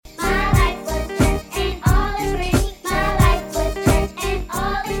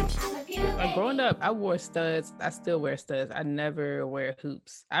I wore studs. I still wear studs. I never wear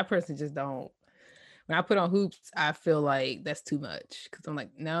hoops. I personally just don't. When I put on hoops, I feel like that's too much because I'm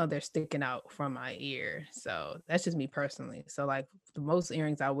like, no, they're sticking out from my ear. So that's just me personally. So like the most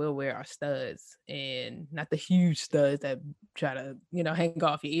earrings I will wear are studs, and not the huge studs that try to, hang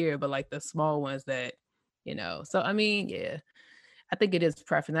off your ear, but like the small ones that, So I mean, yeah, I think it is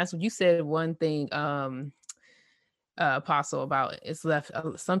preference. That's what you said. One thing, apostle, about it's left,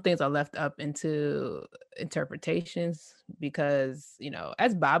 some things are left up into interpretations because,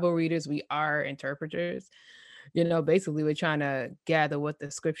 as Bible readers, we are interpreters. Basically we're trying to gather what the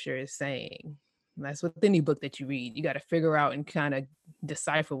scripture is saying. And that's with any book that you read. You got to figure out and kind of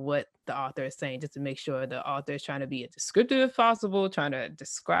decipher what the author is saying, just to make sure the author is trying to be as descriptive as possible, trying to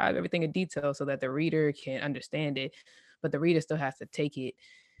describe everything in detail so that the reader can understand it. But the reader still has to take it,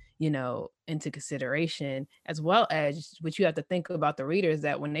 into consideration, as well as what you have to think about the readers,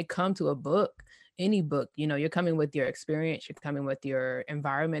 that when they come to a book, any book, you're coming with your experience, you're coming with your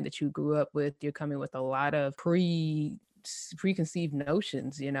environment that you grew up with, you're coming with a lot of preconceived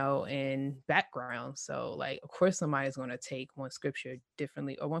notions, and background. So like, of course somebody's going to take one scripture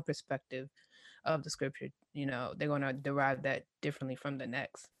differently, or one perspective of the scripture, they're going to derive that differently from the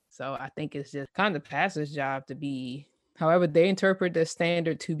next. So I think it's just kind of the pastor's job to be however they interpret the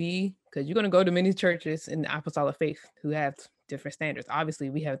standard to be, because you're going to go to many churches in the apostolic faith who have different standards. Obviously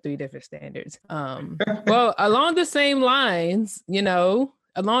we have 3 different standards. Well, along the same lines,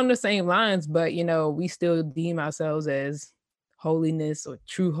 but we still deem ourselves as holiness or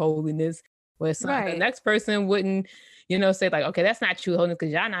true holiness, where the next person wouldn't, say like, okay, that's not true holiness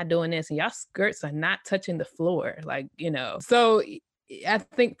because y'all not doing this and y'all skirts are not touching the floor. Like, so I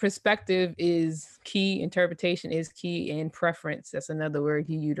think perspective is key, interpretation is key, and preference, that's another word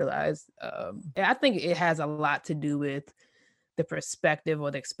he utilized. I think it has a lot to do with the perspective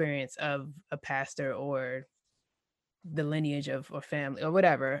or the experience of a pastor, or the lineage of or family or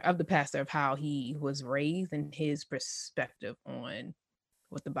whatever of the pastor, of how he was raised and his perspective on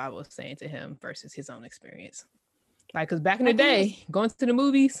what the Bible is saying to him versus his own experience. Like, because back in the day, going to the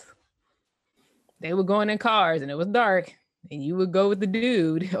movies, they were going in cars and it was dark, and you would go with the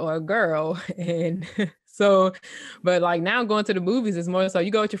dude or a girl. And so, but like now going to the movies is more so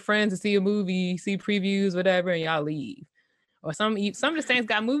you go with your friends to see a movie, see previews, whatever, and y'all leave. Or some of the saints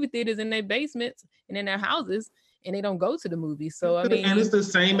got movie theaters in their basements and in their houses, and they don't go to the movies. So I mean, and it's the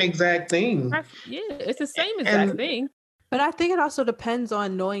same exact thing. Yeah, it's the same exact thing. But I think it also depends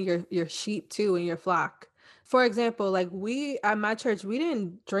on knowing your sheep too and your flock. For example, like we at my church, we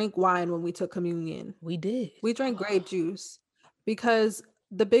didn't drink wine when we took communion. We did. We drank grape juice, because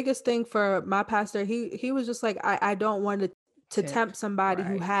the biggest thing for my pastor, he was just like, I don't want to tempt somebody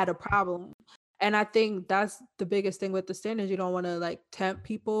who had a problem. And I think that's the biggest thing with the standards. You don't want to like tempt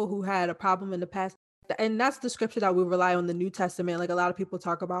people who had a problem in the past. And that's the scripture that we rely on, the New Testament. Like a lot of people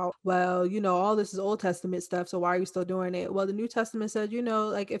talk about, well, all this is Old Testament stuff, so why are you still doing it? Well, the New Testament said,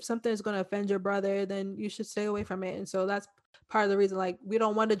 like if something is going to offend your brother, then you should stay away from it. And so that's part of the reason, like we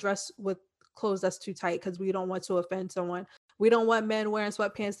don't want to dress with clothes that's too tight because we don't want to offend someone. We don't want men wearing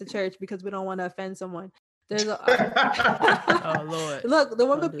sweatpants to church because we don't want to offend someone. There's oh Lord, look, the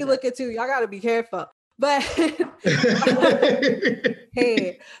women be looking too. Y'all got to be careful. But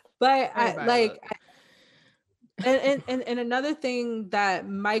hey, but I like. And another thing that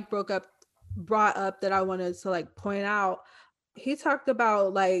Mike brought up that I wanted to like point out, he talked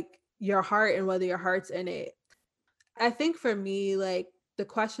about like your heart and whether your heart's in it. I think for me, like the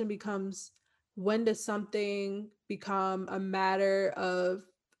question becomes, when does something become a matter of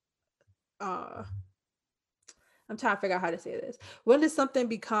I'm trying to figure out how to say this. When does something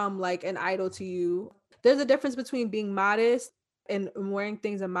become like an idol to you? There's a difference between being modest and wearing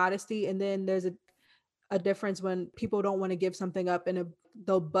things in modesty, and then there's a difference when people don't want to give something up and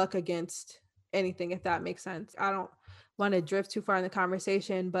they'll buck against anything, if that makes sense. I don't want to drift too far in the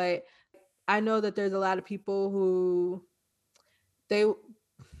conversation, but I know that there's a lot of people who I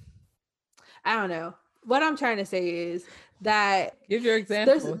don't know. What I'm trying to say is that... Give your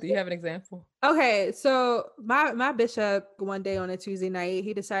example. Do you have an example? Okay, so my bishop one day on a Tuesday night,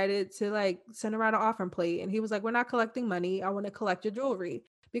 he decided to like send around an offering plate, and he was like, we're not collecting money. I want to collect your jewelry.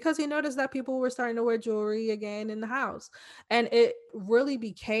 Because he noticed that people were starting to wear jewelry again in the house. And it really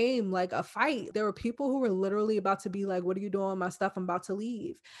became like a fight. There were people who were literally about to be like, what are you doing with my stuff? I'm about to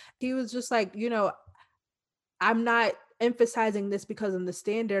leave. He was just like, I'm not emphasizing this because of the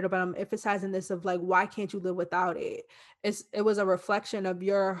standard, but I'm emphasizing this of like, why can't you live without it? It was a reflection of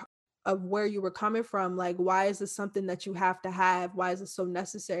where you were coming from. Like, why is this something that you have to have? Why is it so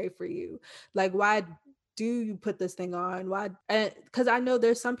necessary for you? Like, why do you put this thing on? Why? Because I know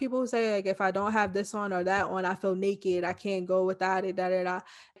there's some people who say, like, if I don't have this on or that on, I feel naked. I can't go without it. Da da da.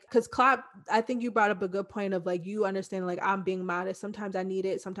 Because Clap, I think you brought up a good point of like, you understand, like, I'm being modest. Sometimes I need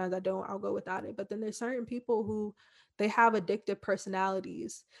it. Sometimes I don't. I'll go without it. But then there's certain people who they have addictive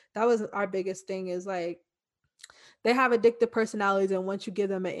personalities. That was our biggest thing, is like, they have addictive personalities, and once you give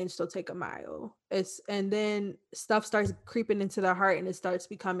them an inch, they'll take a mile. And then stuff starts creeping into their heart, and it starts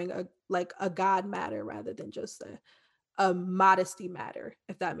becoming a God matter rather than just a modesty matter,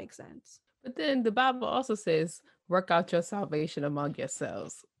 if that makes sense. But then the Bible also says, work out your salvation among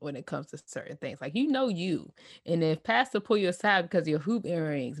yourselves when it comes to certain things. Like, you. And if pastor pull you aside because of your hoop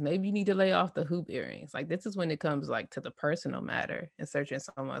earrings, maybe you need to lay off the hoop earrings. Like, this is when it comes like to the personal matter and searching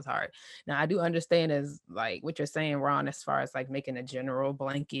someone's heart. Now, I do understand as like what you're saying, Ron, as far as like making a general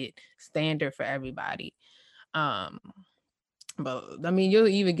blanket standard for everybody. But I mean, you'll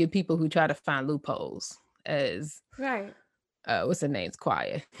even get people who try to find loopholes as right. What's her name's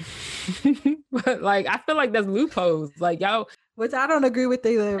quiet. But like, I feel like that's loopholes. Like, y'all, which I don't agree with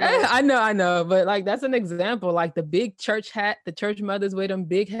either. I know, but like, that's an example. Like the big church hat, the church mothers with them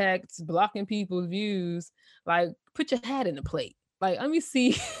big hats blocking people's views. Like, put your hat in the plate. Like, let me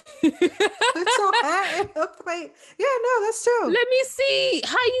see. Put your hat in the plate. Yeah, no, that's true. Let me see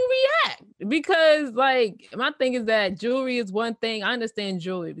how you react. Because like, my thing is that jewelry is one thing. I understand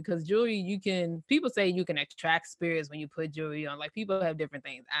jewelry because jewelry, people say you can attract spirits when you put jewelry on. Like, people have different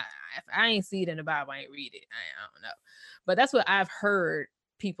things. If I ain't see it in the Bible, I ain't read it. I don't know. But that's what I've heard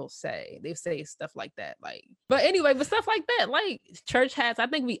people say. They say stuff like that. Like, but anyway, but stuff like that, like church hats. I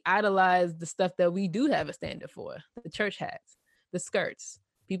think we idolize the stuff that we do have a standard for. The church hats, the skirts.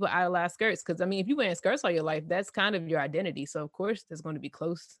 People idolize skirts because I mean, if you're wearing skirts all your life, that's kind of your identity. So of course, there's going to be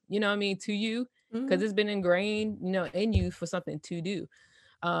close, to you because it's been ingrained, in you for something to do.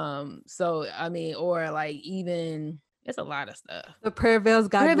 So I mean, or like even. It's a lot of stuff. The prayer veils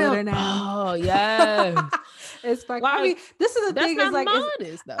got glitter now. Oh, yeah. It's like, I mean, this is the thing is like,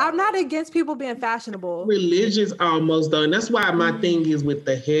 I'm not against people being fashionable. Religious almost though. And that's why my thing is with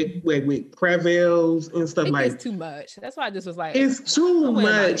the head, with prayer veils and stuff like it's too much. That's why I just was like, it's too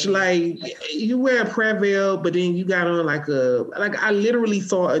much. Like you wear a prayer veil, but then you got on like I literally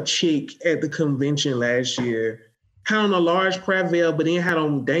saw a chick at the convention last year had on a large prayer veil, but then had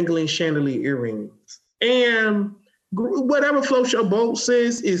on dangling chandelier earrings. And whatever floats your boat,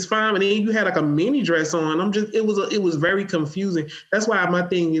 sis, is fine. And then you had like a mini dress on. It was very confusing. That's why my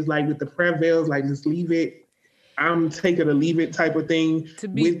thing is like with the prayer veils, like just leave it. I'm taking a leave it type of thing to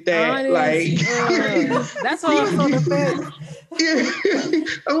be with that. Honest, like that's all on the fence.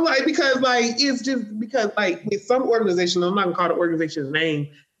 I'm like, because like it's just because like with some organizations, I'm not gonna call the organization's name,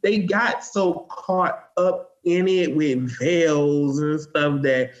 they got so caught up in it with veils and stuff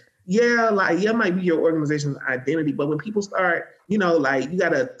that it might be your organization's identity, but when people start, like you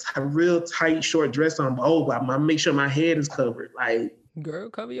got a real tight short dress on, I'm gonna make sure my head is covered. Like, girl,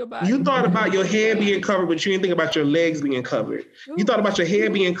 cover your body. You thought about your head being covered, but you didn't think about your legs being covered. Ooh. You thought about your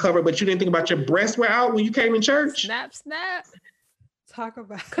head being covered, but you didn't think about your breasts were out when you came in church. Snap. Talk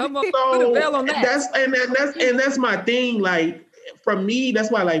about come on, put a veil on that. That's my thing. Like for me,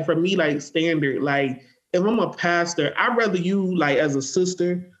 that's why like for me, like standard, like if I'm a pastor, I'd rather you like as a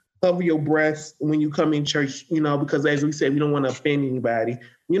sister cover your breasts when you come in church, because as we said, we don't want to offend anybody.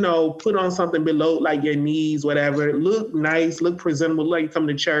 Put on something below like your knees, whatever. Look nice, look presentable, like you come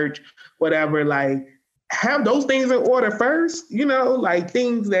to church, whatever. Like have those things in order first, like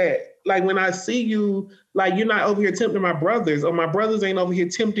things that like when I see you, like you're not over here tempting my brothers or my brothers ain't over here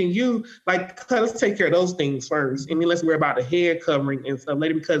tempting you. Like let's take care of those things first. And then let's worry about the head covering and stuff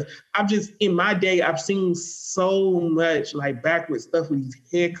later, because in my day, I've seen so much like backward stuff with these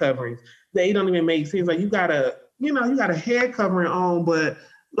head coverings. They don't even make sense. Like you got a head covering on, but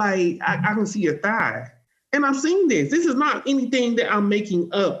like I can see your thigh. And I've seen this. This is not anything that I'm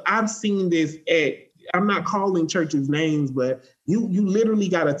making up. I've seen this I'm not calling churches names, but you literally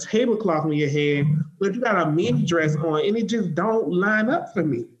got a tablecloth on your head, but you got a mini dress on, and it just don't line up for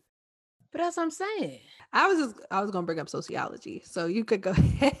me. But that's what I'm saying. I was gonna bring up sociology, so you could go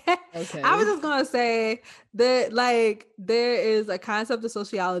ahead. Okay. I was just gonna say that like there is a concept of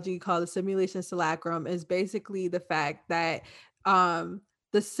sociology called the simulation simulacrum. Is basically the fact that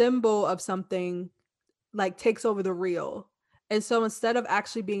the symbol of something like takes over the real. And so instead of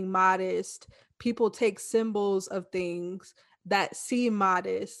actually being modest, people take symbols of things that seem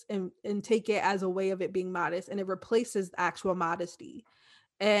modest and take it as a way of it being modest, and it replaces actual modesty.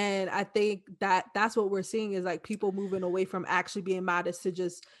 And I think that's what we're seeing is like people moving away from actually being modest to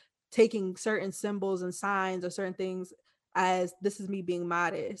just taking certain symbols and signs or certain things as this is me being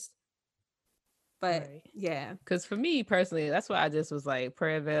modest. But yeah. Because for me personally, that's why I just was like,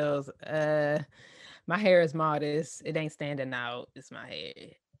 prayer veils, my hair is modest. It ain't standing out. It's my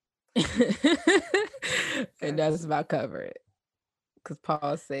hair. And that's about cover it. Because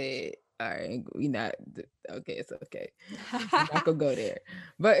Paul said, all right, we not, okay, it's okay. I'm not gonna go there.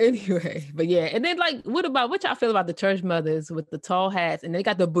 But anyway, but yeah. And then like, what y'all feel about the church mothers with the tall hats and they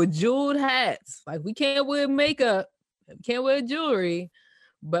got the bejeweled hats? Like we can't wear makeup, can't wear jewelry,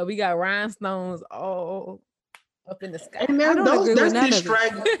 but we got rhinestones all up in the sky. And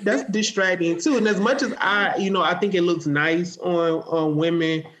that's distracting too. And as much as I think it looks nice on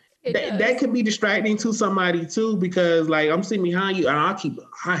women, that could be distracting to somebody too, because like I'm sitting behind you and I'll keep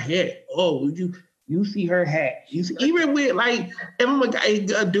her hat. Oh, you see her hat. You see, even with like if I'm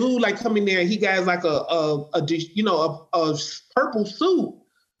a dude like coming there, he got like a purple suit.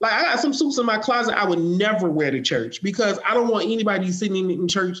 Like I got some suits in my closet I would never wear to church because I don't want anybody sitting in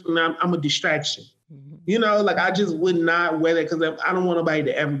church and I'm a distraction. Like I just would not wear that because I don't want nobody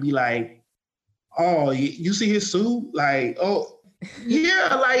to ever be like, oh, you see his suit? Like, oh,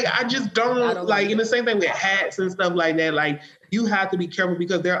 yeah, like I just don't like, and the same thing with hats and stuff like that. Like you have to be careful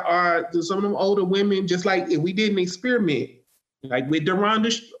because there's some of them older women, just like if we did an experiment, like with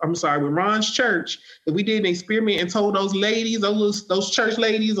Ron's church, if we did an experiment and told those ladies, those church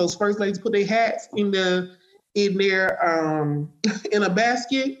ladies, those first ladies put their hats in their in a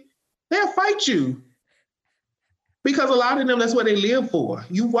basket, they'll fight you. Because a lot of them, that's what they live for.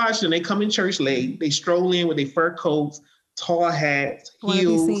 You watch them, they come in church late, they stroll in with their fur coats, tall hats,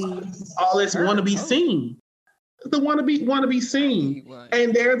 heels, all this want to be seen. They want to be seen.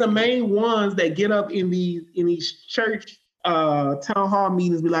 And they're the main ones that get up in these church town hall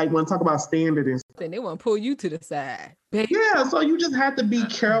meetings, be like, want to talk about standard and stuff. Then they want to pull you to the side. Yeah, so you just have to be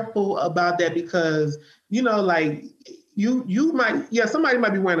careful about that because, like, somebody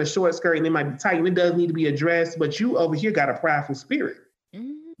might be wearing a short skirt and it might be tight and it does need to be addressed, but you over here got a prideful spirit.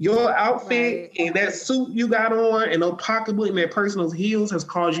 Your outfit and that suit you got on and those pocketbook and that person's heels has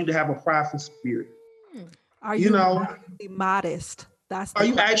caused you to have a prideful spirit. Are you modest? Are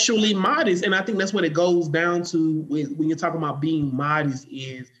you actually modest? And I think that's what it goes down to when you're talking about being modest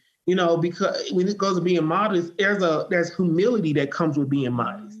is, because when it goes to being modest, there's humility that comes with being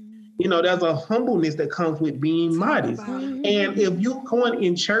modest. There's a humbleness that comes with being modest. And if you're going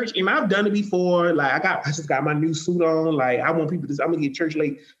in church, and I've done it before, like I just got my new suit on, like I want people to, I'm gonna get church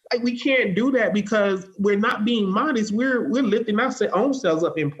late. Like we can't do that because we're not being modest. We're lifting our own selves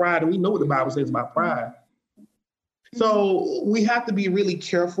up in pride, and we know what the Bible says about pride. So we have to be really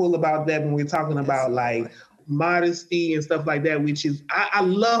careful about that when we're talking about like modesty and stuff like that, which is, I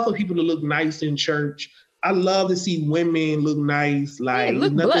love for people to look nice in church. I love to see women look nice. Like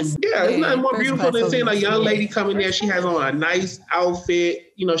look blessed. It's nothing more beautiful than seeing a young lady come in there. She has on a nice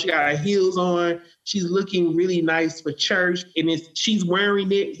outfit. She got her heels on. She's looking really nice for church. And she's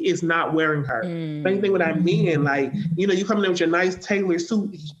wearing it. It's not wearing her. Same thing with that man. Like, you come in there with your nice tailored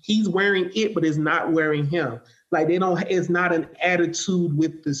suit. He's wearing it, but it's not wearing him. Like it's not an attitude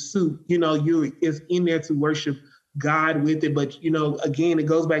with the suit. It's in there to worship God with it. But, again, it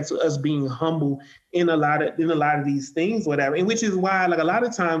goes back to us being humble in a lot of these things, whatever. And which is why, like a lot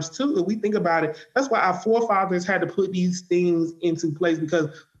of times too, if we think about it, that's why our forefathers had to put these things into place, because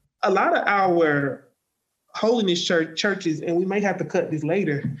a lot of our holiness churches, and we may have to cut this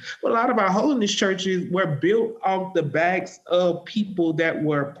later, but a lot of our holiness churches were built off the backs of people that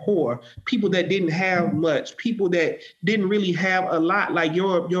were poor, people that didn't have much, people that didn't really have a lot. Like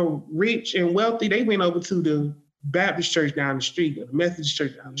your rich and wealthy, they went over to the Baptist church down the street, or the Methodist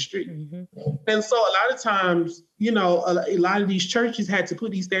church down the street. And so a lot of times, a lot of these churches had to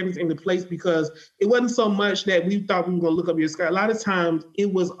put these standards into place because it wasn't so much that we thought we were going to look up your skirt. A lot of times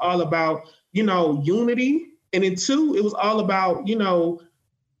it was all about, unity. And then two, it was all about,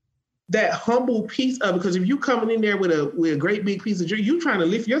 that humble piece of it. Because if you coming in there with a great big piece of jewelry, you trying to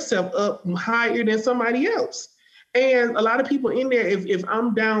lift yourself up higher than somebody else. And a lot of people in there, if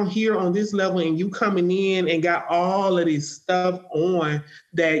I'm down here on this level and you coming in and got all of this stuff on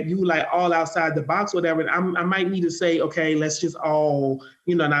that you like all outside the box, whatever, I might need to say, okay, let's just all,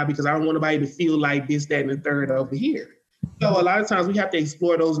 now, because I don't want nobody to feel like this, that, and the third over here. So a lot of times we have to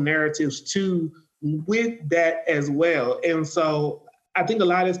explore those narratives too with that as well. And so I think a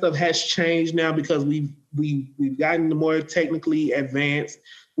lot of stuff has changed now because we've gotten more technically advanced.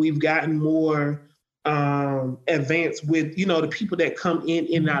 We've gotten more advanced with, the people that come in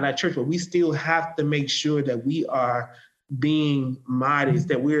and out of that church, but we still have to make sure that we are being modest,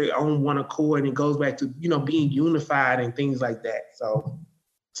 that we're on one accord, and it goes back to, being unified and things like that. So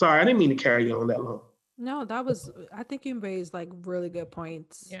sorry, I didn't mean to carry you on that long. No, I think you raised like really good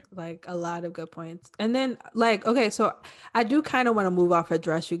points, Yeah. like a lot of good points. And then, like, okay, so I do kind of want to move off of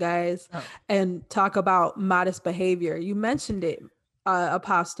dress, you guys, Oh. and talk about modest behavior. You mentioned it,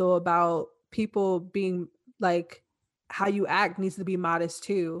 Apostle, about people being like, how you act needs to be modest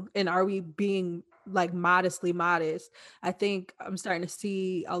too. And are we being like modestly modest? I think I'm starting to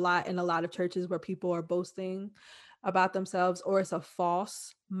see a lot in a lot of churches where people are boasting about themselves, or it's a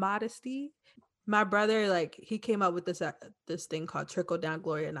false modesty. My brother, like, he came up with this thing called trickle down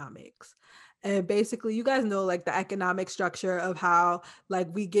glorionomics. And basically, you guys know like the economic structure of how like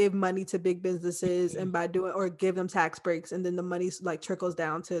we give money to big businesses and by doing, or give them tax breaks, and then the money like trickles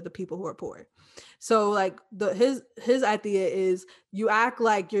down to the people who are poor. So like his idea is you act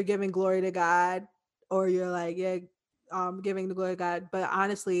like you're giving glory to God, or you're like, yeah, giving the glory to God, but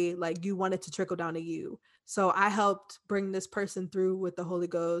honestly, like you want it to trickle down to you. So I helped bring this person through with the Holy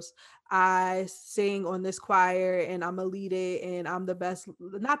Ghost. I sing on this choir and I'm gonna lead it, and I'm the best,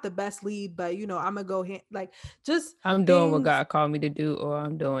 not the best lead, but you know, I'm gonna go like just I'm doing what things. God called me to do, or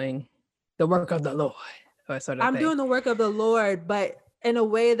I'm doing the work of the Lord, or sort of I'm thing. doing the work of the Lord, but in a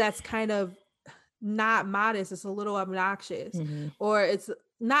way that's kind of not modest. It's a little obnoxious, or it's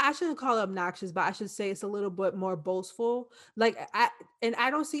not, I shouldn't call it obnoxious, but I should say it's a little bit more boastful. Like I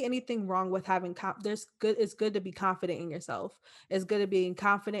don't see anything wrong with having it's good to be confident in yourself. It's good to be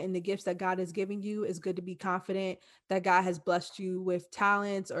confident in the gifts that God is giving you. It's good to be confident that God has blessed you with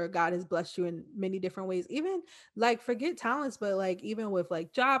talents, or God has blessed you in many different ways. Even like, forget talents, but like even with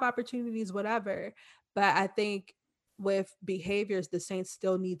like job opportunities, whatever. But I think with behaviors, the saints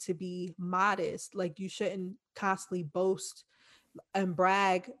still need to be modest. Like you shouldn't constantly boast and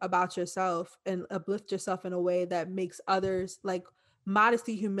brag about yourself and uplift yourself in a way that makes others, like,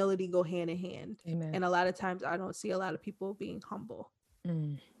 modesty, humility go hand in hand. Amen. And a lot of times I don't see a lot of people being humble.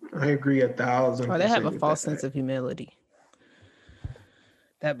 I agree 1,000%. Or they have a with false that. sense of humility.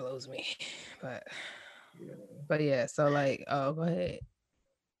 That blows me. But yeah, so like, oh, go ahead.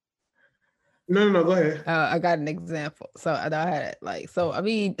 No, go ahead. I got an example. So I had like, so I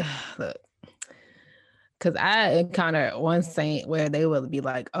mean, look, because I encountered one saint where they would be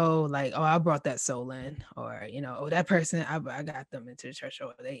like, oh, I brought that soul in, or oh, that person, I got them into the church,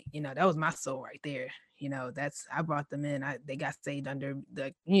 or they, that was my soul right there. I brought them in. They got saved under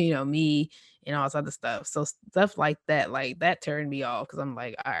the, me and all this other stuff. So stuff like that turned me off, because I'm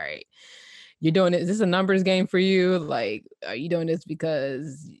like, all right, you're doing it. Is this a numbers game for you? Like, are you doing this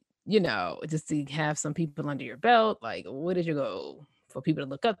because just to have some people under your belt? Like, what is your goal? For people to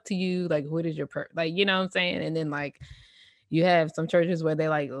look up to you? Like, what is your like, you know what I'm saying? And then like you have some churches where they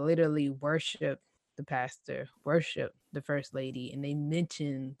like literally worship the pastor, worship the first lady, and they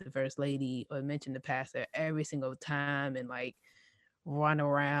mention the first lady or mention the pastor every single time, and like run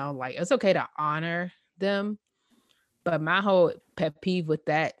around. Like, it's okay to honor them, but my whole pet peeve with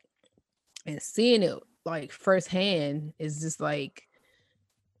that and seeing it like firsthand is just like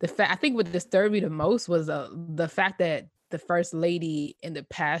the fact. I think what disturbed me the most was the fact that the first lady and the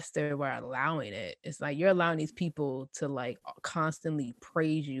pastor were allowing it. It's like you're allowing these people to like constantly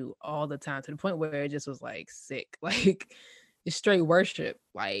praise you all the time, to the point where it just was like sick. Like, it's straight worship.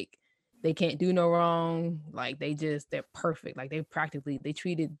 Like, they can't do no wrong. Like, they're perfect. Like, they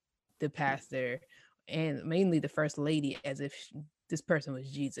treated the pastor and mainly the first lady as if this person was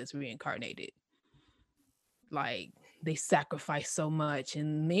Jesus reincarnated. Like, they sacrifice so much,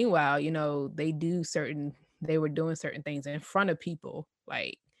 and meanwhile, they were doing certain things in front of people.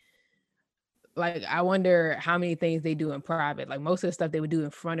 Like I wonder how many things they do in private. Like, most of the stuff they would do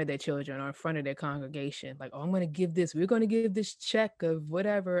in front of their children or in front of their congregation. Like, oh, we're going to give this check of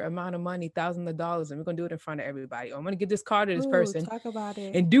whatever amount of money, thousands of dollars, and we're going to do it in front of everybody. Or I'm going to give this card to this person, talk about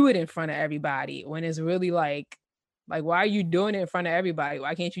it, and do it in front of everybody, when it's really like, why are you doing it in front of everybody?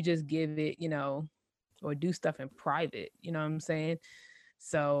 Why can't you just give it, or do stuff in private? You know what I'm saying?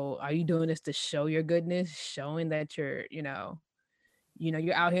 So are you doing this to show your goodness, showing that you're,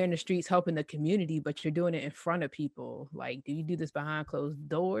 you're out here in the streets helping the community, but you're doing it in front of people? Like, do you do this behind closed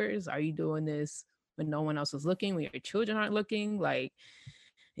doors? Are you doing this when no one else is looking, when your children aren't looking? Like,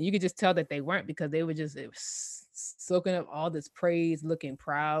 and you could just tell that they weren't, because they were just soaking up all this praise, looking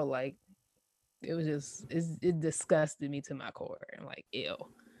proud. Like, it was just, it disgusted me to my core. I'm like, ew.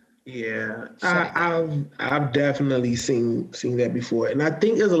 Yeah, I've definitely seen that before, and I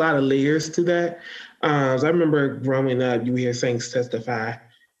think there's a lot of layers to that. So I remember growing up, you hear saints testify.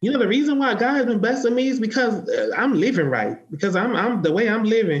 The reason why God has been blessing me is because I'm living right. Because I'm the way I'm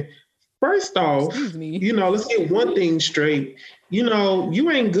living. First off, excuse me, let's get one thing straight. You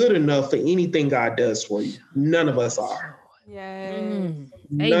ain't good enough for anything God does for you. None of us are. Yes.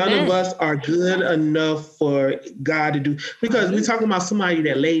 None of Amen. us are good enough for God to do, because we're talking about somebody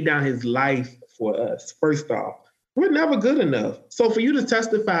that laid down his life for us. First off, we're never good enough. So for you to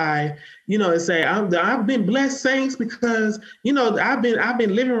testify, and say I've been blessed, saints, because I've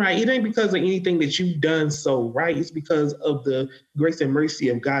been living right. It ain't because of anything that you've done so right. It's because of the grace and mercy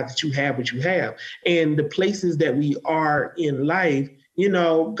of God that you have what you have, and the places that we are in life.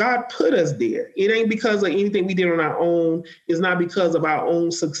 God put us there. It ain't because of anything we did on our own. It's not because of our own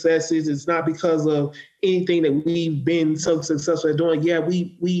successes. It's not because of anything that we've been so successful at doing. Yeah,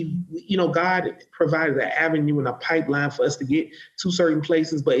 God provided an avenue and a pipeline for us to get to certain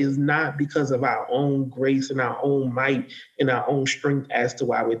places, but it's not because of our own grace and our own might and our own strength as to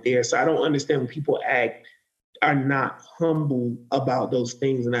why we're there. So I don't understand when people are not humble about those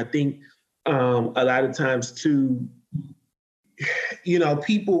things. And I think a lot of times too, we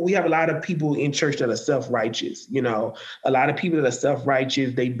have a lot of people in church that are self-righteous. A lot of people that are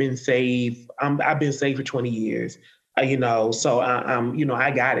self-righteous, they've been saved. I've been saved for 20 years. So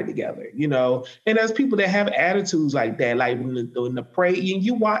I got it together. And there's people that have attitudes like that, like when the pray, and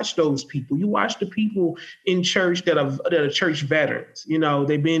you watch those people. You watch the people in church that are church veterans.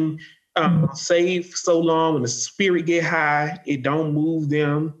 They've been saved so long. When the spirit get high, it don't move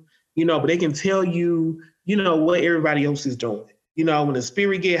them. But they can tell you, what everybody else is doing. When the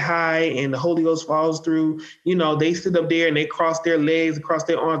spirit get high and the Holy Ghost falls through, they sit up there and they cross their legs, across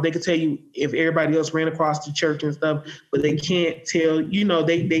their arms. They can tell you if everybody else ran across the church and stuff, but they can't tell,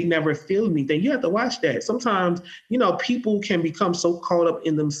 they never feel anything. You have to watch that. Sometimes, people can become so caught up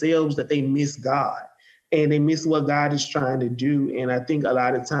in themselves that they miss God and they miss what God is trying to do. And I think a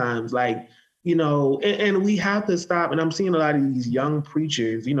lot of times, and we have to stop. And I'm seeing a lot of these young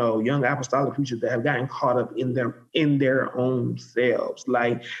preachers, young apostolic preachers that have gotten caught up in their own selves.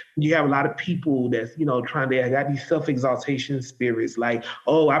 Like you have a lot of people that's, trying to got these self-exaltation spirits. Like,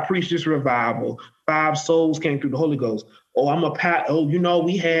 oh, I preached this revival. 5 souls came through the Holy Ghost. Oh, I'm a pastor. Oh,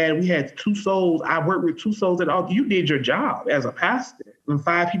 we had 2 souls. I worked with 2 souls at all. You did your job as a pastor. When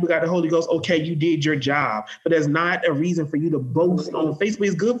 5 people got the Holy Ghost, okay, you did your job. But there's not a reason for you to boast on Facebook.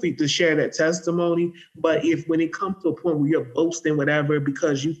 It's good for you to share that testimony. But when it comes to a point where you're boasting whatever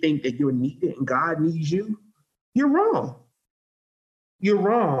because you think that you're needed and God needs you, you're wrong. You're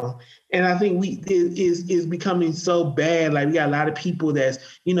wrong. And I think it is becoming so bad. Like we got a lot of people that's,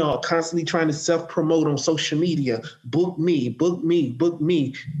 constantly trying to self-promote on social media. Book me, book me, book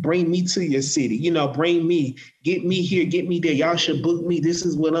me. Bring me to your city. Bring me, get me here, get me there. Y'all should book me. This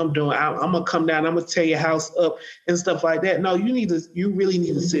is what I'm doing. I'm going to come down. I'm going to tear your house up and stuff like that. No, you really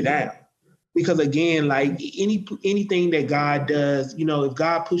need to sit down. Because again, like anything that God does, if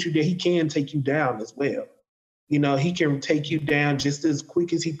God puts you there, he can take you down as well. He can take you down just as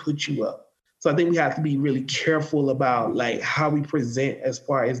quick as he puts you up. So I think we have to be really careful about like how we present as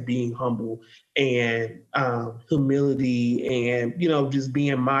far as being humble and humility and, just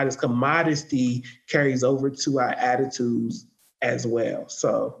being modest, because modesty carries over to our attitudes as well.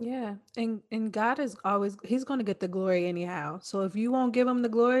 So Yeah. And God is always, he's going to get the glory anyhow. So if you won't give him the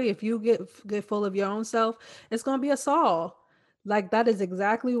glory, if you get full of your own self, it's going to be a Saul. Like that is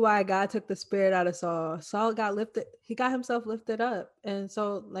exactly why God took the spirit out of Saul. Saul got lifted, he got himself lifted up. And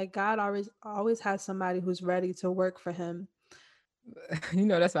so like God always has somebody who's ready to work for him.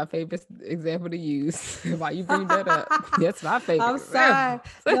 That's my favorite example to use. Why you bring that up? That's my favorite I'm sorry.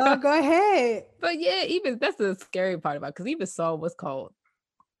 example. No, go ahead. But yeah, even that's the scary part about it, because even Saul was called.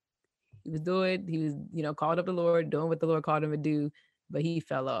 He was called of the Lord, doing what the Lord called him to do, but he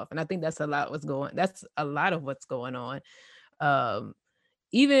fell off. And I think that's a lot of what's going on.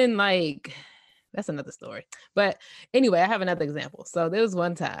 Even like that's another story. But anyway, I have another example. So there was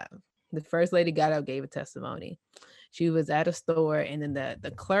one time the first lady got up, gave a testimony. She was at a store, and then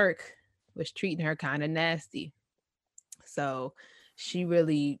the clerk was treating her kind of nasty. So she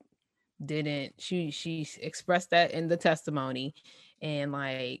really didn't. She expressed that in the testimony, and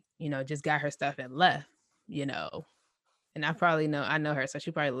just got her stuff and left. And I know her, so she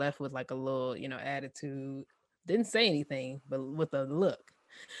probably left with like a little attitude. Didn't say anything, but with a look.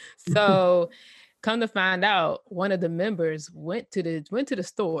 So come to find out, one of the members went to the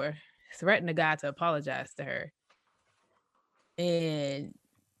store, threatened the guy to apologize to her. And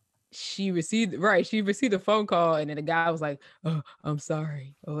she received a phone call, and then the guy was like, "Oh, I'm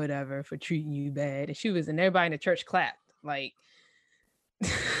sorry," or whatever, for treating you bad. And everybody in the church clapped. Like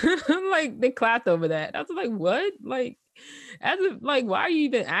like they clapped over that. I was like, what? Like, as if, like, why are you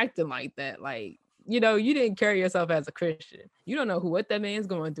even acting like that? Like, you didn't carry yourself as a Christian. You don't know what that man's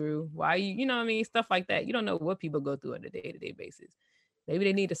going through. Why you know what I mean? Stuff like that. You don't know what people go through on a day-to-day basis. Maybe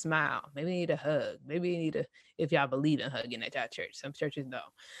they need a smile. Maybe they need a hug. Maybe they need a, if y'all believe in hugging at y'all church. Some churches don't.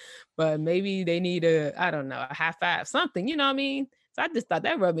 But maybe they need a, I don't know, a high five, something, you know what I mean? So I just thought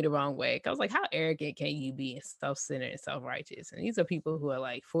that rubbed me the wrong way. I was like, how arrogant can you be and self-centered and self-righteous? And these are people who are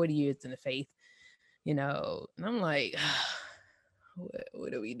like 40 years in the faith, you know. And I'm like,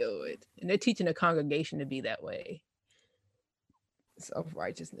 what are we doing? And they're teaching the congregation to be that way.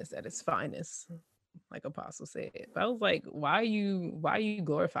 Self-righteousness at its finest, like Apostle said. But I was like, why are you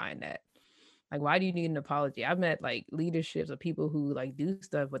glorifying that? Like, why do you need an apology? I've met like leaderships of people who like do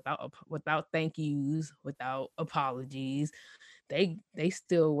stuff without thank yous, without apologies. They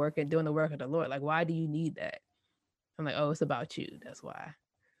still working, doing the work of the Lord. Like, why do you need that? I'm like, oh, it's about you. That's why.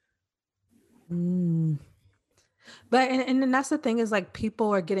 But and then that's the thing, is like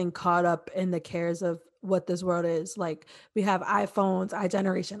people are getting caught up in the cares of what this world is. Like we have iPhones,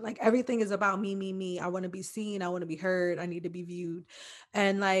 iGeneration, like everything is about me, me, me. I want to be seen, I want to be heard, I need to be viewed.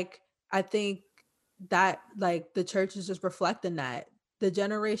 And like I think that like the church is just reflecting that. The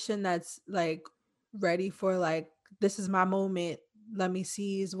generation that's like ready for like, this is my moment, let me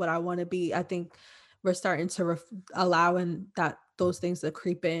seize what I want to be. I think we're starting to allowing that those things to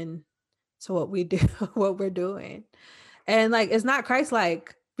creep in to what we do, what we're doing. And like it's not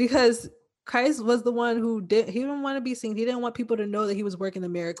Christ-like, because Christ was the one who he didn't want to be seen. He didn't want people to know that he was working the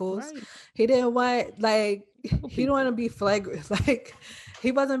miracles. Right. He didn't want he didn't want to be flagrant. Like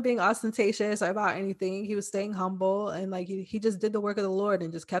he wasn't being ostentatious about anything. He was staying humble, and like he just did the work of the Lord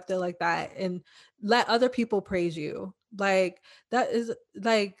and just kept it like that, and let other people praise you. Like that is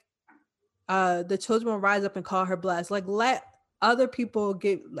like the children will rise up and call her blessed. Like let other people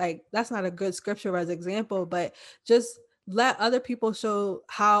get, like that's not a good scripture as example, but just let other people show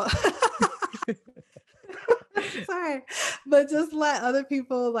how sorry, but just let other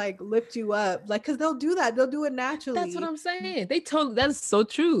people like lift you up, like because they'll do that, they'll do it naturally. That's what I'm saying. That's so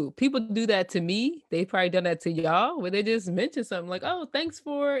true. People do that to me. They probably done that to y'all, where they just mention something like, oh, thanks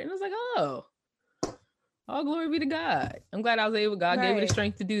for it. And I was like, oh, all glory be to God. I'm glad I was able, God gave me the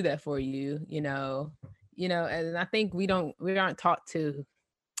strength to do that for you, you know, and I think we aren't taught to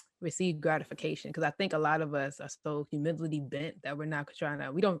receive gratification, because I think a lot of us are so humility bent that we're not trying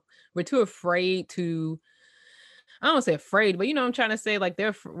to, we're too afraid to, I don't say afraid, but you know what I'm trying to say, like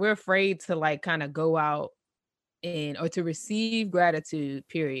we're afraid to like kind of go out or to receive gratitude,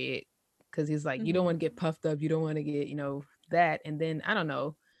 period. Because he's like, you don't want to get puffed up, you don't want to get, that. And then I don't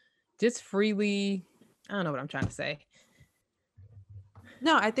know, just freely, I don't know what I'm trying to say.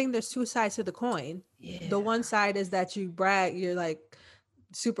 No, I think there's two sides to the coin. Yeah. The one side is that you brag, you're like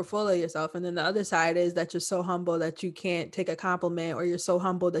super full of yourself, and then the other side is that you're so humble that you can't take a compliment, or you're so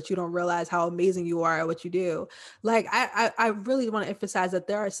humble that you don't realize how amazing you are at what you do. Like I really want to emphasize that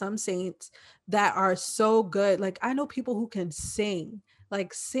there are some saints that are so good. Like I know people who can sing,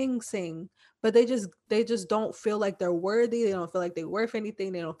 like sing, but they just don't feel like they're worthy. They don't feel like they're worth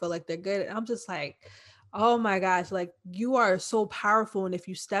anything. They don't feel like they're good. And I'm just like, oh my gosh, like you are so powerful. And if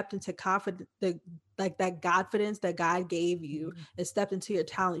you stepped into confidence, like that confidence that God gave you, and stepped into your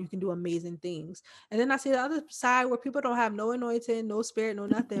talent, you can do amazing things. And then I see the other side where people don't have no anointing, no spirit, no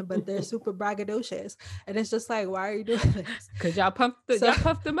nothing, but they're super braggadocious. And it's just like, why are you doing this? Because y'all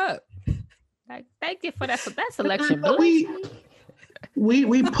puffed them up. Like, thank you for that selection.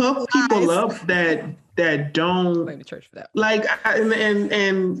 We puff people up that don't blame the church for that. Like,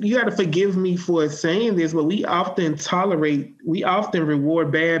 and you got to forgive me for saying this, but we often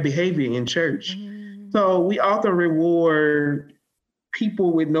reward bad behavior in church. So we often reward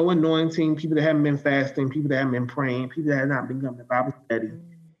people with no anointing, people that haven't been fasting, people that haven't been praying, people that have not been coming to Bible study.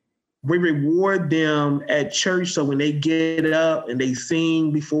 We reward them at church, so when they get up and they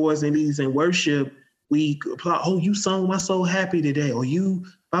sing before us and lead us in worship, we applaud, oh, you sung my soul happy today, or you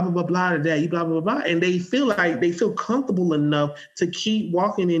blah, blah, blah, blah today, you blah, blah, blah, blah. And they feel comfortable enough to keep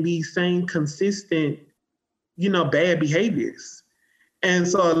walking in these same consistent, bad behaviors. And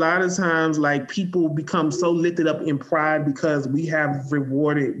so a lot of times, like, people become so lifted up in pride because we have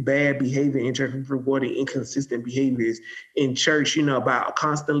rewarded bad behavior in church, we've rewarded inconsistent behaviors in church, about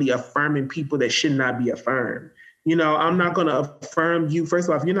constantly affirming people that should not be affirmed. I'm not going to affirm you. First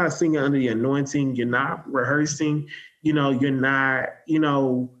of all, if you're not singing under the anointing, you're not rehearsing, you're not,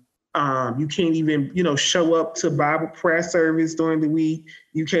 you can't even, show up to Bible prayer service during the week.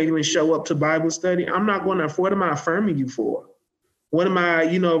 You can't even show up to Bible study. I'm not going to, what am I affirming you for? What am I,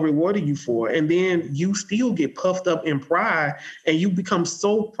 rewarding you for? And then you still get puffed up in pride, and you become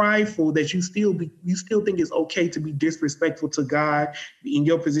so prideful that you still think it's okay to be disrespectful to God, in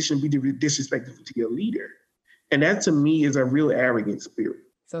your position, be disrespectful to your leader. And that to me is a real arrogant spirit.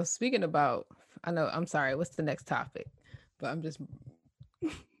 So speaking about, I'm sorry, what's the next topic? But I'm just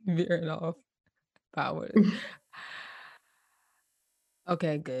Veering off power.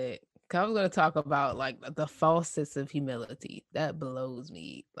 Okay, good. 'Cause I was gonna talk about like the false sense of humility that blows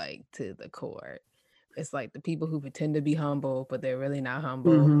me like to the core. It's like the people who pretend to be humble, but they're really not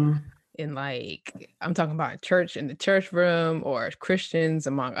humble. Mm-hmm. And like I'm talking about church in the church room or Christians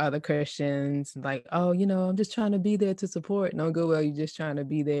among other Christians, like, oh, I'm just trying to be there to support. No good, well, you're just trying to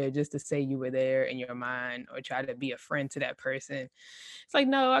be there just to say you were there in your mind or try to be a friend to that person. It's like,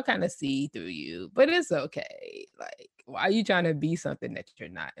 no, I kind of see through you, but it's okay. Like, why are you trying to be something that you're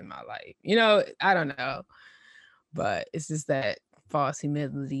not in my life? I don't know. But it's just that false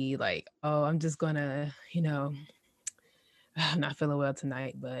humility, like, oh, I'm just gonna, I'm not feeling well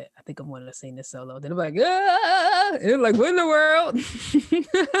tonight, but I think I'm going to sing this solo. Then I'm like, ah! And I'm like, what in the world?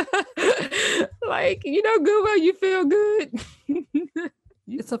 Like, good well, you feel good.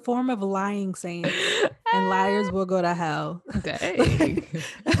 It's a form of lying, saints, and liars will go to hell. Dang.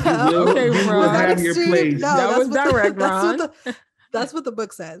 Okay, Ron. Have your place. No, that was direct, Ron. That's what the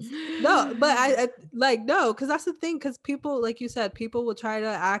book says. No, but I like, no, because that's the thing. Because people, like you said, people will try to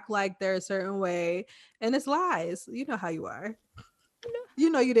act like they're a certain way, and it's lies. You know how you are.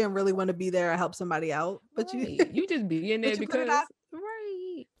 You didn't really want to be there or help somebody out, but right. you just be in there because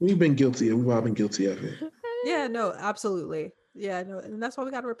right. We've been guilty. We've all been guilty of it. Yeah, no, absolutely. Yeah, no, and that's why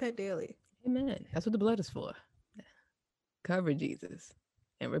we got to repent daily. Amen. That's what the blood is for. Cover Jesus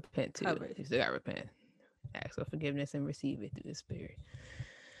and repent too. You still got to repent. Ask for forgiveness and receive it through the Spirit.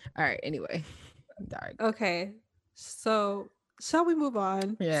 All right. Anyway, dark. Okay, so shall we move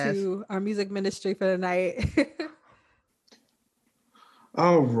on to our music ministry for the night?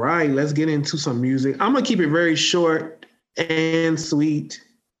 All right, let's get into some music. I'm gonna keep it very short and sweet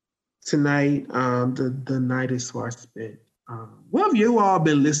tonight. The night is far spent. What have you all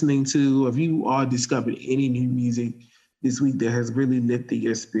been listening to? Have you all discovered any new music this week that has really lifted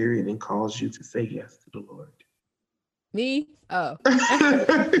your spirit and caused you to say yes to the Lord? Me? Oh.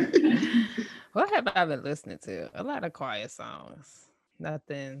 What have I been listening to? A lot of quiet songs.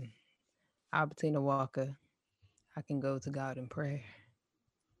 Nothing. Albertina Walker. I Can Go to God in Prayer.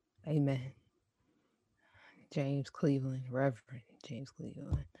 Amen. James Cleveland. Reverend James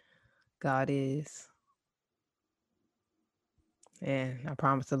Cleveland. God Is. And I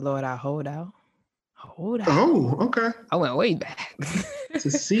promise the Lord I'll hold out. Hold out. Oh, okay. I went way back. To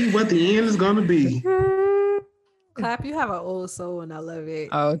see what the end is going to be. Clap, you have an old soul and I love it.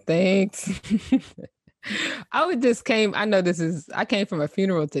 Oh, thanks. I came from a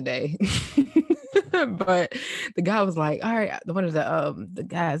funeral today. But the guy was like, all right, one of the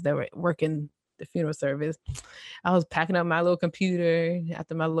guys that were working the funeral service, I was packing up my little computer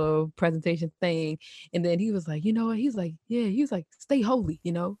after my little presentation thing. And then he was like, you know what? He's like, yeah, he was like, stay holy,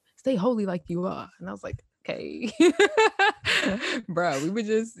 stay holy like you are. And I was like, okay. Bro, we were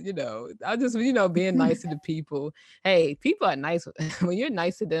just, I just, being nice to the people. Hey, people are nice. When you're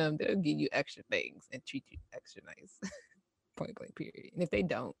nice to them, they'll give you extra things and treat you extra nice. Point blank, period. And if they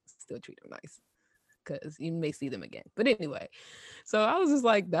don't, still treat them nice, because you may see them again. But anyway, so I was just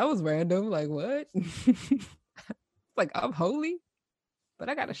like, that was random. Like, what? Like, I'm holy, but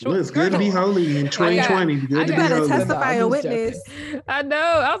I got a short. Well, it's good to be holy in 2020. Good to be holy. Testify a witness. I know.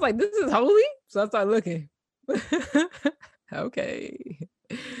 I was like, this is holy. So I started looking. Okay.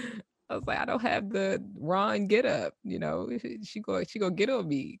 I was like, I don't have the Ron get up. She go get on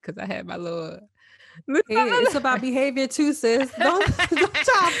me because I had my little. It's about behavior too, sis. Don't try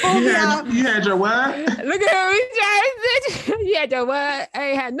to pull me out. You had your what? Look at her. You had your what?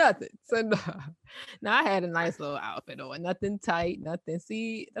 I ain't had nothing. So no, I had a nice little outfit on. Nothing tight, nothing.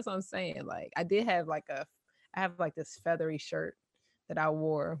 See, that's what I'm saying. Like, I have this feathery shirt that I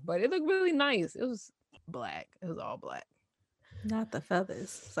wore, but it looked really nice. It was black. It was all black. Not the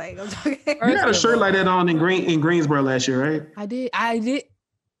feathers. It's like, I'm talking. You had a shirt like that on in Greensboro last year, right? I did.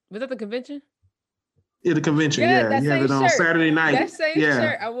 Was that the convention? Yeah, the convention. Yeah, you had it on Saturday night. That same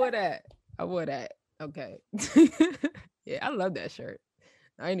shirt. I wore that. Okay. Yeah, I love that shirt.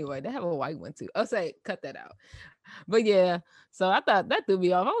 Anyway, they have a white one too. I'll say cut that out. But yeah, so I thought that threw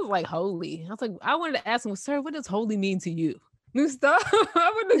me off. I was like, holy. I was like, I wanted to ask him, sir, what does holy mean to you? New stuff.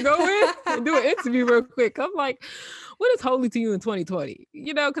 I wanted to go in and do an interview real quick. I'm like, what is holy to you in 2020?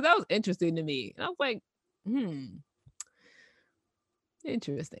 Because that was interesting to me. And I was like,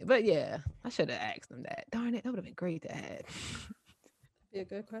 interesting. But yeah, I should have asked them that. Darn it, that would have been great to add. Be a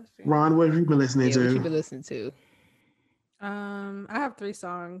good question. Ron, what have you been listening to? What you been listening to? I have 3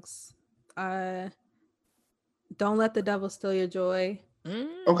 songs. Don't Let the Devil Steal Your Joy.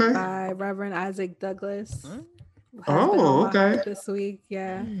 Okay. By Reverend Isaac Douglas. Oh, okay. This week,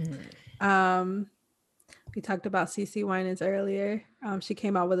 yeah. We talked about CeCe Winans earlier. She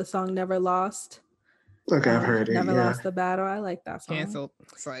came out with a song "Never Lost." Okay, I've heard it. Never Yeah. Lost the Battle. I like that song. Canceled.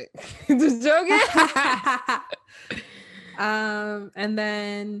 It's like just joking. And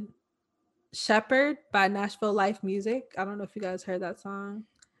then Shepherd by Nashville Life Music. I don't know if you guys heard that song.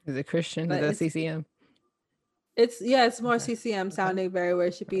 Is it Christian? But Is that CCM? It's more Okay. CCM sounding, very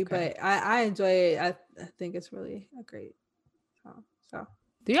worshipy, Okay. but I enjoy it. I think it's really a great song. So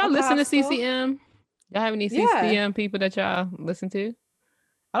Do y'all listen to Apostle? CCM? Y'all have any Yeah. CCM people that y'all listen to?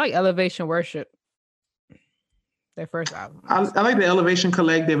 I like Elevation Worship. Their first album. I like the Elevation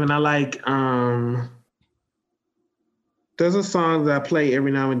Collective, and I like there's a song that I play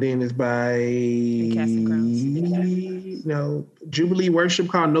every now and then. Is by Casting Crowns. no, Jubilee Worship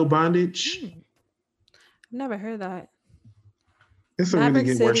called No Bondage. I've never heard that. It's a Maverick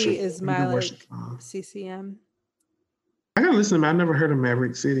really good City worship. is really my good like worship song. CCM. I gotta listen to them. I never heard of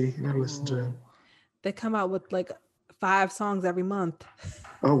Maverick City. I gotta listen to them. They come out with like 5 songs every month.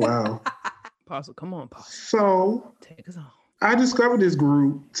 Oh wow. Apostle, come on, Apostle. So Take us on. I discovered this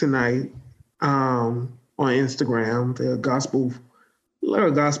group tonight on Instagram. They're a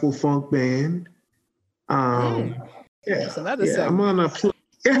gospel funk band. Yeah, That's another yeah. segment. I'm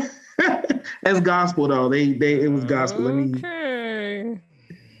gonna that's gospel though. It was gospel. Let me. Okay.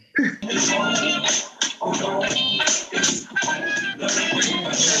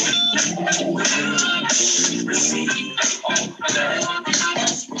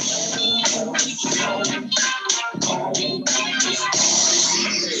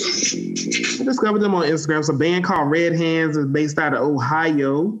 I discovered them on Instagram. It's a band called Red Hands. It's based out of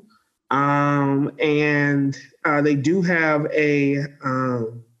Ohio. And they do have they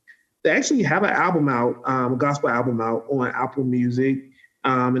actually have an album out, a gospel album out on Apple Music.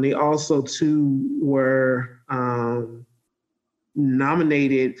 And they also too were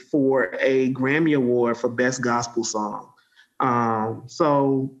nominated for a Grammy Award for Best Gospel Song.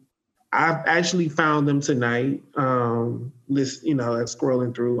 So I've actually found them tonight, scrolling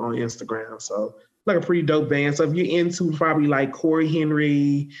through on Instagram. So like a pretty dope band. So if you're into probably like Corey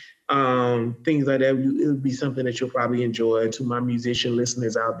Henry, things like that, it would be something that you'll probably enjoy. To my musician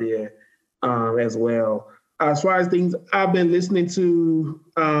listeners out there as well. As far as things I've been listening to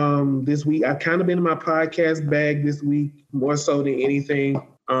this week, I've kind of been in my podcast bag this week, more so than anything.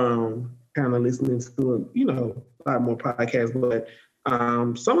 Kind of listening to, a lot more podcasts, but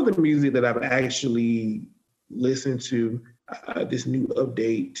some of the music that I've actually listened to, this new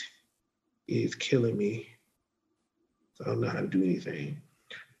update is killing me. So I don't know how to do anything.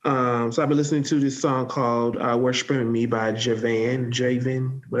 So I've been listening to this song called Worshiping Me by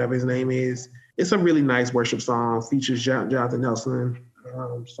Javan, whatever his name is. It's a really nice worship song, features Jonathan Nelson.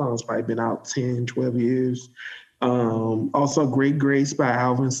 Song's probably been out 10, 12 years. Also, Great Grace by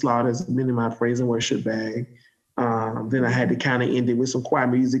Alvin Slaughter has been in my praise and worship bag. Then I had to kind of end it with some choir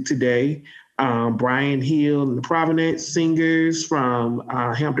music today. Brian Hill and the Providence Singers from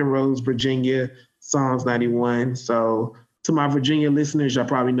Hampton Roads, Virginia, Psalms 91. So to my Virginia listeners, y'all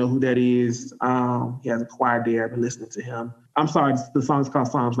probably know who that is. He has a choir there. I've been listening to him. I'm sorry, the song's called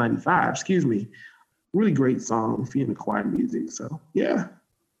Psalms 95. Excuse me. Really great song if you're into choir music. So yeah.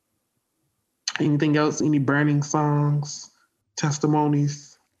 Anything else? Any burning songs,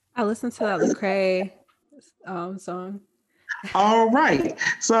 testimonies? I listened to that Lecrae song. All right.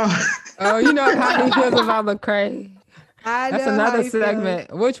 So Oh, you know how he feels about Lecrae. I That's know another how you feel.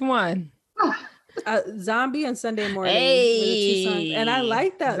 segment. Which one? Zombie and Sunday Morning were the 2 songs, and I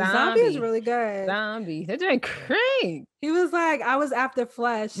like that. Zombie is really good. Zombie. They're doing great. He was like, I was after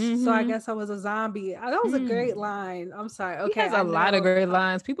flesh, so I Mhm. guess I was a zombie. That was a great line. I'm sorry. Okay, He has a lot of know. great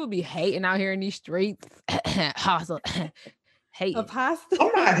lines. People be hating out here in these streets. Hustle. Hating. Apostle.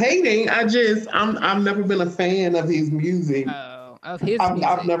 I'm not hating. I've never been a fan of his music. Oh, of his I've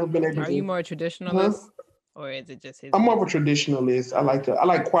music. never been able Are to. you more a traditionalist, or is it just his? I'm more of a traditionalist. I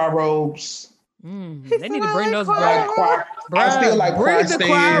like choir robes. They need to I bring like those choir back. I still like choir bring the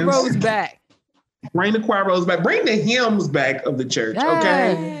choir stands. robes back. Bring the choir robes back. Bring the hymns back of the church.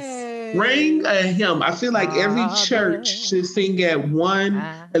 Okay. Yes. Bring a hymn. I feel like every church should sing at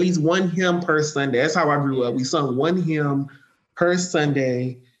least one hymn per Sunday. That's how I grew up. We sung one hymn per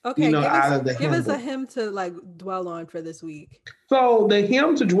Sunday. Okay, out of the give us a hymn hymn to like dwell on for this week. So the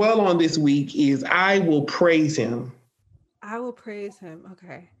hymn to dwell on this week is "I Will Praise Him." I will praise him.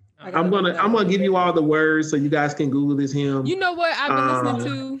 Okay. I'm gonna give you all the words so you guys can Google this hymn. You know what I've been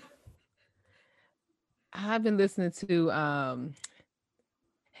listening to? I've been listening to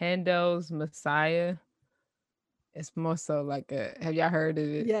Handel's Messiah. It's more so like have y'all heard of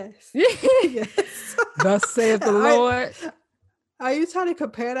it? Yes. Yes. Thus saith the Lord. Are you trying to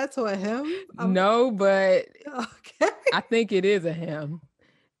compare that to a hymn? No, but Okay. I think it is a hymn.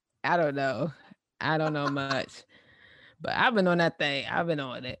 I don't know. I don't know much. But I've been on that thing. I've been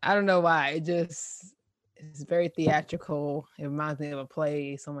on it. I don't know why. It's very theatrical. It reminds me of a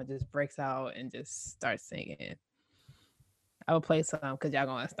play. Someone just breaks out and just starts singing. I will play some because y'all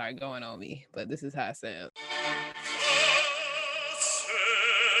gonna start going on me. But this is how it sounds.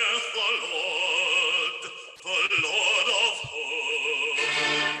 The Lord of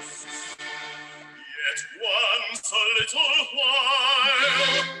hosts. Yet once a little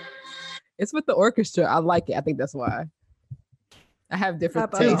while. It's with the orchestra. I like it. I think that's why. I have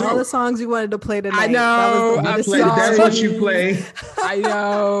different tastes. All the songs you wanted to play tonight. I know. That's what you play. I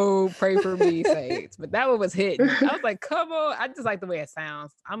know. Pray for me, saints. But that one was hitting. I was like, come on. I just like the way it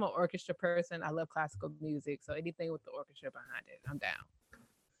sounds. I'm an orchestra person. I love classical music. So anything with the orchestra behind it, I'm down.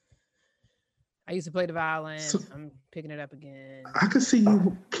 I used to play the violin. So, I'm picking it up again. I could see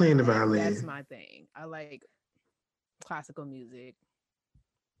you playing the violin. That's my thing. I like classical music.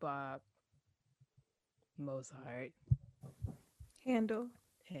 Bach, Mozart. Handel,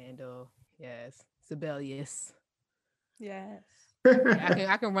 yes. Sibelius. Yes.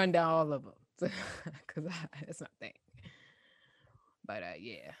 I can run down all of them because that's my thing. But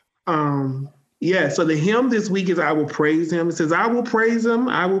yeah. Yeah, so the hymn this week is I Will Praise Him. It says, I will praise him,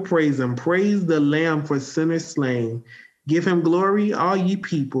 I will praise him. Praise the Lamb for sinners slain. Give him glory, all ye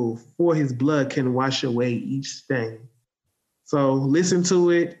people, for his blood can wash away each stain. So listen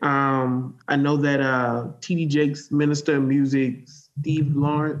to it. I know that T.D. Jakes, Minister of Music, Steve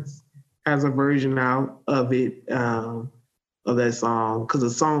Lawrence, has a version out of it, of that song.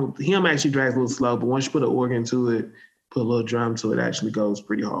 Because the hymn actually drags a little slow, but once you put an organ to it, put a little drum to it, actually goes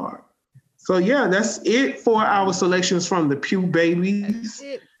pretty hard. So yeah, that's it for our selections from the Pew Babies. That's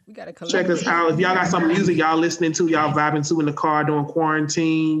it. We gotta check us out. If y'all got some music y'all listening to, y'all vibing to in the car during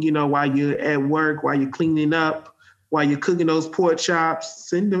quarantine, while you're at work, while you're cleaning up, while you're cooking those pork chops,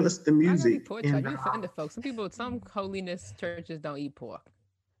 send us the music. Pork chop, you offended folks. Some holiness churches don't eat pork.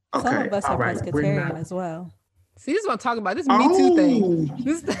 Okay. Some of us are pescatarian as well. See, this is what I'm talking about. This Me Too thing.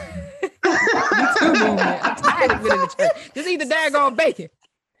 This Me Too movement. I'm tired of being in the church. Just eat the daggone bacon.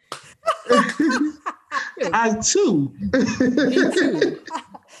 I too. Me too.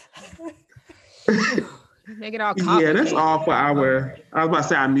 Make it all complicated. Yeah, that's all for I was about to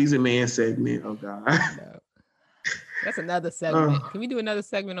say our Music Man segment. Oh God. No. That's another segment. Can we do another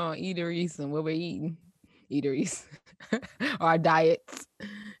segment on eateries and what we're eating? Eateries. Our diets.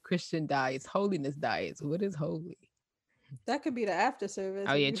 Christian diets. Holiness diets. What is holy? That could be the after service.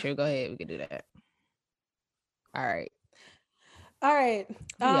 Oh yeah, true. Go ahead. We can do that. All right.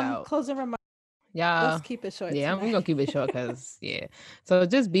 Closing remarks. Yeah. Let's keep it short. Yeah, we're gonna keep it short because So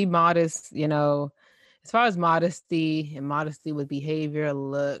just be modest, as far as modesty with behavior,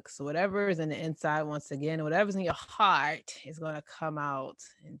 looks, whatever is in the inside, once again, whatever's in your heart is gonna come out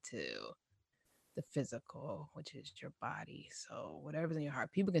into the physical, which is your body. So whatever's in your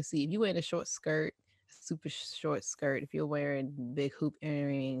heart, people can see. If you wear a short skirt, super short skirt, if you're wearing big hoop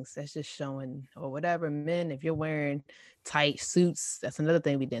earrings, that's just showing, or whatever. Men, if you're wearing tight suits, that's another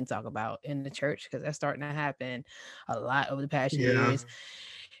thing we didn't talk about in the church, because that's starting to happen a lot over the past years.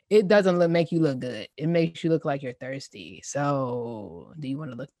 It doesn't make you look good. It makes you look like you're thirsty. So do you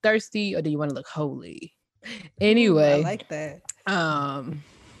want to look thirsty or do you want to look holy? Anyway, I like that.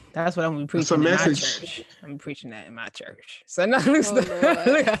 That's what I'm gonna be preaching in my church. I'm preaching that in my church. So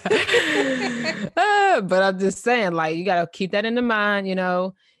but I'm just saying, you gotta keep that in the mind.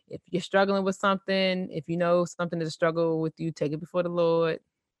 If you're struggling with something, if you know something is a struggle with you, take it before the Lord.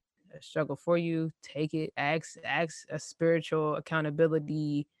 A struggle for you, take it. Ask a spiritual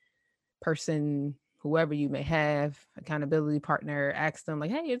accountability person, whoever you may have, accountability partner. Ask them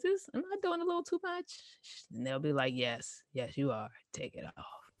hey, am I doing a little too much? And they'll be like, yes, you are. Take it off.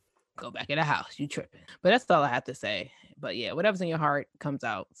 Go back in the house. You tripping. But that's all I have to say. But yeah, whatever's in your heart comes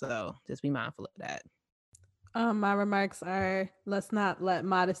out. So just be mindful of that. My remarks are, let's not let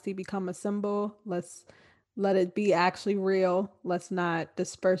modesty become a symbol. Let's let it be actually real. Let's not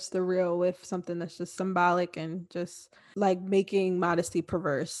disperse the real with something that's just symbolic and just making modesty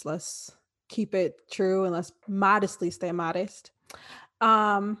perverse. Let's keep it true and let's modestly stay modest.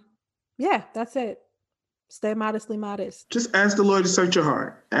 Yeah, that's it. Stay modestly modest. Just ask the Lord to search your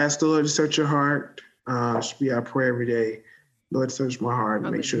heart. Ask the Lord to search your heart. Should be our prayer every day. Lord, search my heart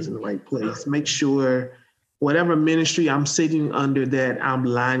and make sure it's in the right place. Make sure whatever ministry I'm sitting under, that I'm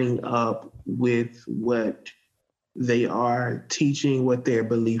lining up with what they are teaching, what their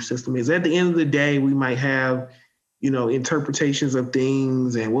belief system is. At the end of the day, we might have, interpretations of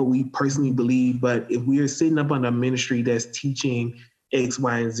things and what we personally believe. But if we are sitting up on a ministry that's teaching X,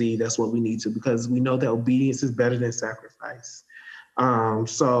 Y, and Z, that's what we need to, because we know that obedience is better than sacrifice.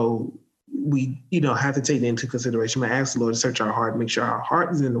 So we, have to take that into consideration. I ask the Lord to search our heart, make sure our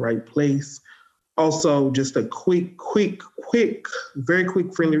heart is in the right place. Also, just a very quick,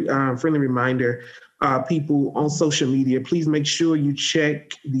 friendly reminder, people on social media, please make sure you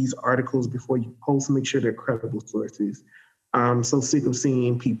check these articles before you post. Make sure they're credible sources. I'm so sick of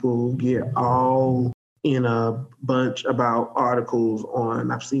seeing people get all in a bunch about articles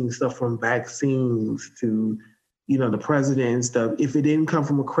on, I've seen stuff from vaccines to, the president and stuff. If it didn't come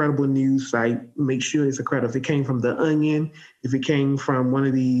from a credible news site, make sure it's a credible. If it came from The Onion, if it came from one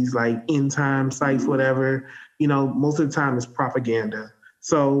of these like end time sites, whatever, most of the time it's propaganda.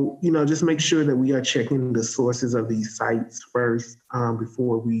 So, just make sure that we are checking the sources of these sites first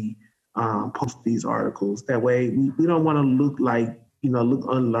before we post these articles. That way we don't want to look like, look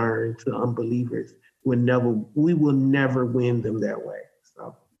unlearned to unbelievers. We will never win them that way.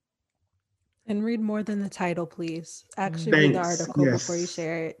 So. And read more than the title, please. Actually read the article before you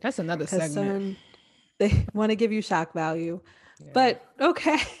share it. That's another segment. They want to give you shock value. Yeah. But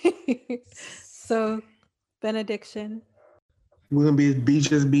okay. So benediction. We're going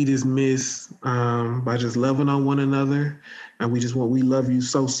to be dismissed by just loving on one another. And we love you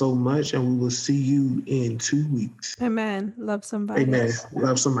so, so much. And we will see you in 2 weeks. Amen. Love somebody. Amen.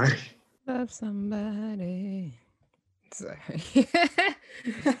 Love somebody. Love somebody. Sorry.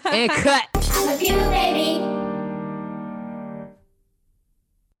 And cut. I love you, baby.